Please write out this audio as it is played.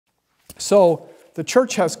So the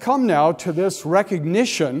church has come now to this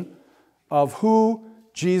recognition of who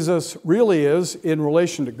Jesus really is in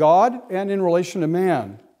relation to God and in relation to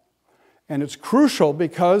man. And it's crucial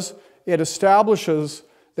because it establishes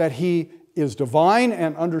that he is divine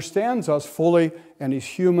and understands us fully, and he's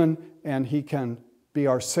human and he can be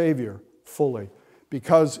our Savior fully.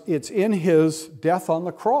 Because it's in his death on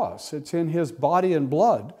the cross, it's in his body and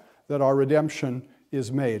blood that our redemption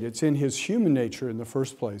is made. It's in his human nature in the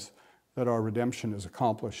first place that our redemption is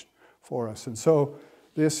accomplished for us. And so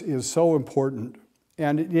this is so important.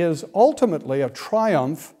 And it is ultimately a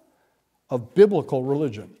triumph of biblical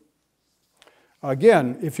religion.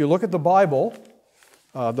 Again, if you look at the Bible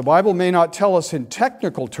may not tell us in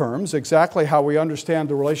technical terms exactly how we understand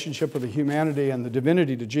the relationship of the humanity and the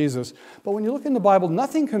divinity to Jesus. But when you look in the Bible,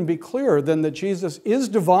 nothing can be clearer than that Jesus is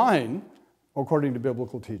divine, according to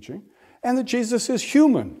biblical teaching, and that Jesus is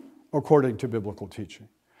human, according to biblical teaching.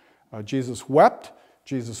 Jesus wept,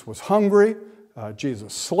 Jesus was hungry,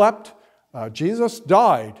 Jesus slept, Jesus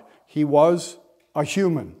died. He was a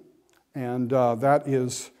human. And that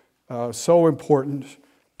is so important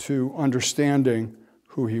to understanding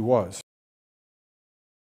who he was.